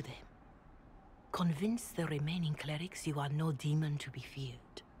 Go to them. Convince the remaining clerics you are no demon to be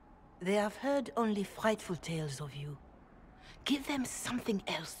feared. They have heard only frightful tales of you. Give them something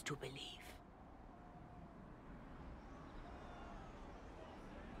else to believe.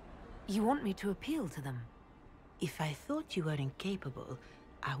 You want me to appeal to them? If I thought you were incapable,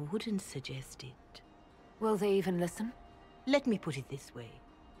 I wouldn't suggest it. Will they even listen? Let me put it this way.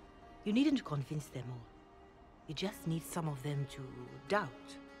 You needn't convince them all. You just need some of them to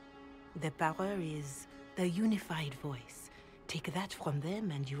doubt. Their power is the unified voice. Take that from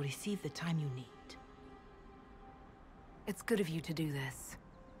them and you receive the time you need. It's good of you to do this.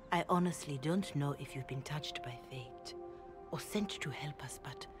 I honestly don't know if you've been touched by fate, or sent to help us,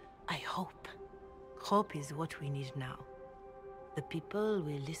 but I hope. Hope is what we need now. The people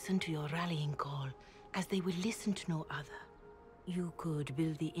will listen to your rallying call, as they will listen to no other. You could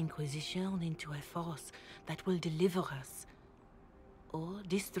build the Inquisition into a force that will deliver us, or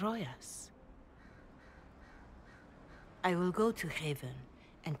destroy us. I will go to Haven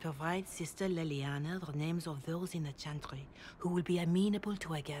and provide Sister Leliana the names of those in the Chantry who will be amenable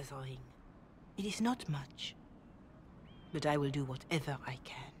to a gathering. It is not much, but I will do whatever I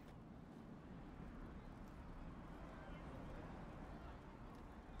can.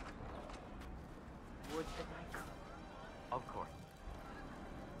 Of course.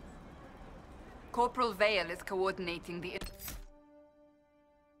 Corporal Vale is coordinating the...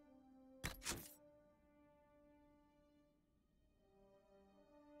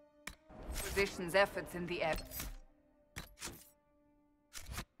 Inquisition's efforts in the ebb.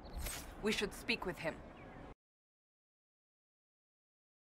 We should speak with him.